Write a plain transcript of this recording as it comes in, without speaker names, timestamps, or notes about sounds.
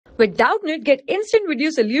With Doubtnut, get instant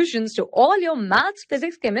video solutions to all your maths,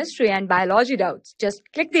 physics, chemistry, and biology doubts. Just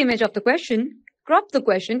click the image of the question, crop the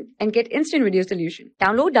question, and get instant video solution.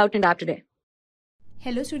 Download Doubtnut app today.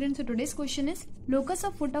 Hello students, so today's question is locus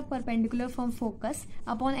of foot of perpendicular from focus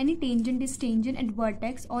upon any tangent is tangent at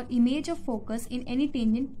vertex or image of focus in any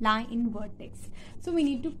tangent lie in vertex. So we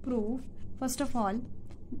need to prove, first of all,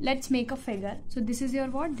 let's make a figure. So this is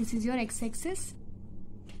your what? This is your x-axis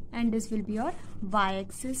and this will be your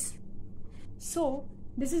y-axis. So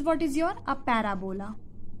this is what is your a parabola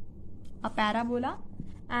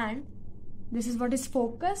and this is what is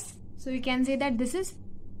focus. So you can say that this is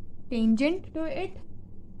tangent to it.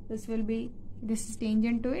 This is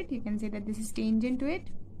tangent to it. You can say that this is tangent to it.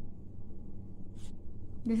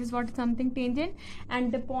 This is what something tangent,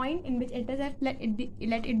 and the point in which it is at, let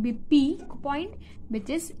it be P point,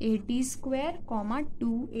 which is 80 square comma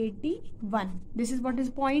 281. This is what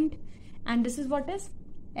is point, and this is what is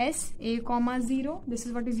S A comma 0. This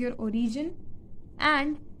is what is your origin,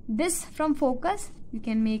 and this from focus you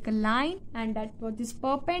can make a line, and that what is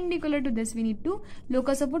perpendicular to this we need to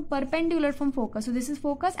locus of foot perpendicular from focus. So this is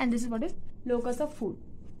focus and this is what is locus of foot.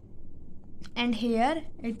 And here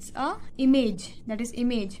it's a image, that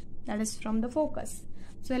is from the focus.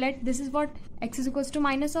 So this is what x is equals to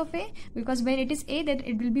minus of a, because when it is a, then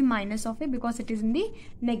it will be minus of a because it is in the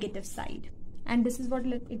negative side. And this is what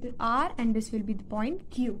it is r, and this will be the point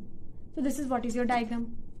q. So this is what is your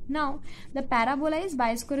diagram. Now the parabola is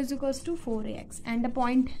y square is equals to 4ax, and the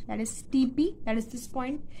point, that is tp, that is this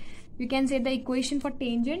point. You can say the equation for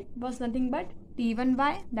tangent was nothing but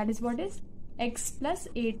t1y, that is what is x plus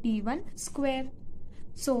at1 square.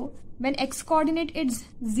 So when x coordinate is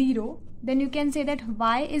 0, then you can say that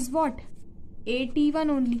y is what? at1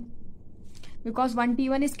 only, because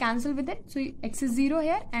 1t1 is cancelled with it. So x is 0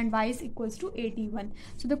 here and y is equals to at1.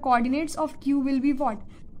 So the coordinates of q will be what?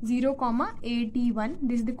 0 comma at1.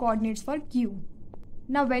 This is the coordinates for q.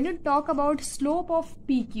 Now when you talk about slope of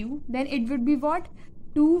pq, then it would be what?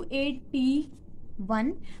 2at1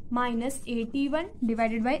 minus at1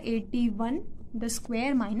 divided by at1 the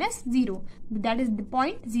square minus 0. That is the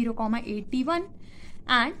point 0 comma at1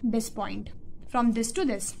 and this point from this to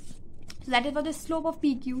this. So that is what the slope of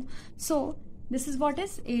pq. So this is what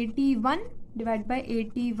is at1 divided by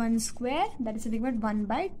at1 square, that is nothing but 1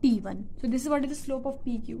 by t1. So this is what is the slope of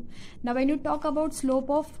pq. Now when you talk about slope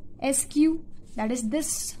of sq, that is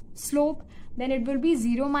this slope, then it will be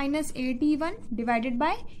 0 minus at1 divided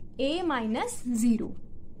by a minus 0,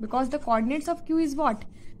 because the coordinates of q is what?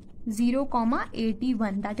 0 comma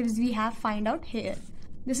at1, that is we have find out here.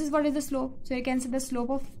 This is what is the slope. So you can say the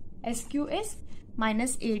slope of sq is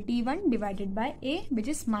minus at1 divided by a, which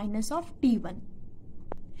is minus of t1.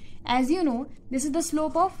 As you know, this is the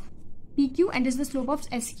slope of pq and this is the slope of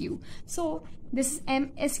sq. So this is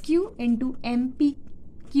msq into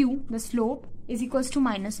mpq, the slope is equals to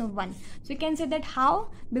minus of 1. So you can say that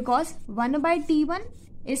how? Because 1 by t1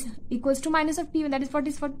 is equals to minus of t1, that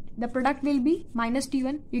is what the product will be minus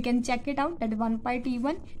t1. You can check it out, that 1 by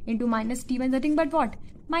t1 into minus t1 nothing but what?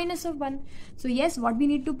 Minus of 1. So yes, what we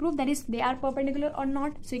need to prove, that is they are perpendicular or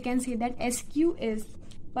not. So you can say that sq is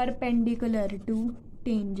perpendicular to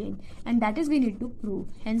tangent, and that is we need to prove.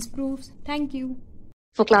 Hence proofs. Thank you.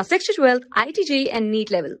 For class 6 to 12, IIT JEE and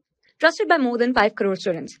NEET level. Trusted by more than 5 crore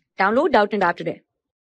students. Download Doubtnut app today.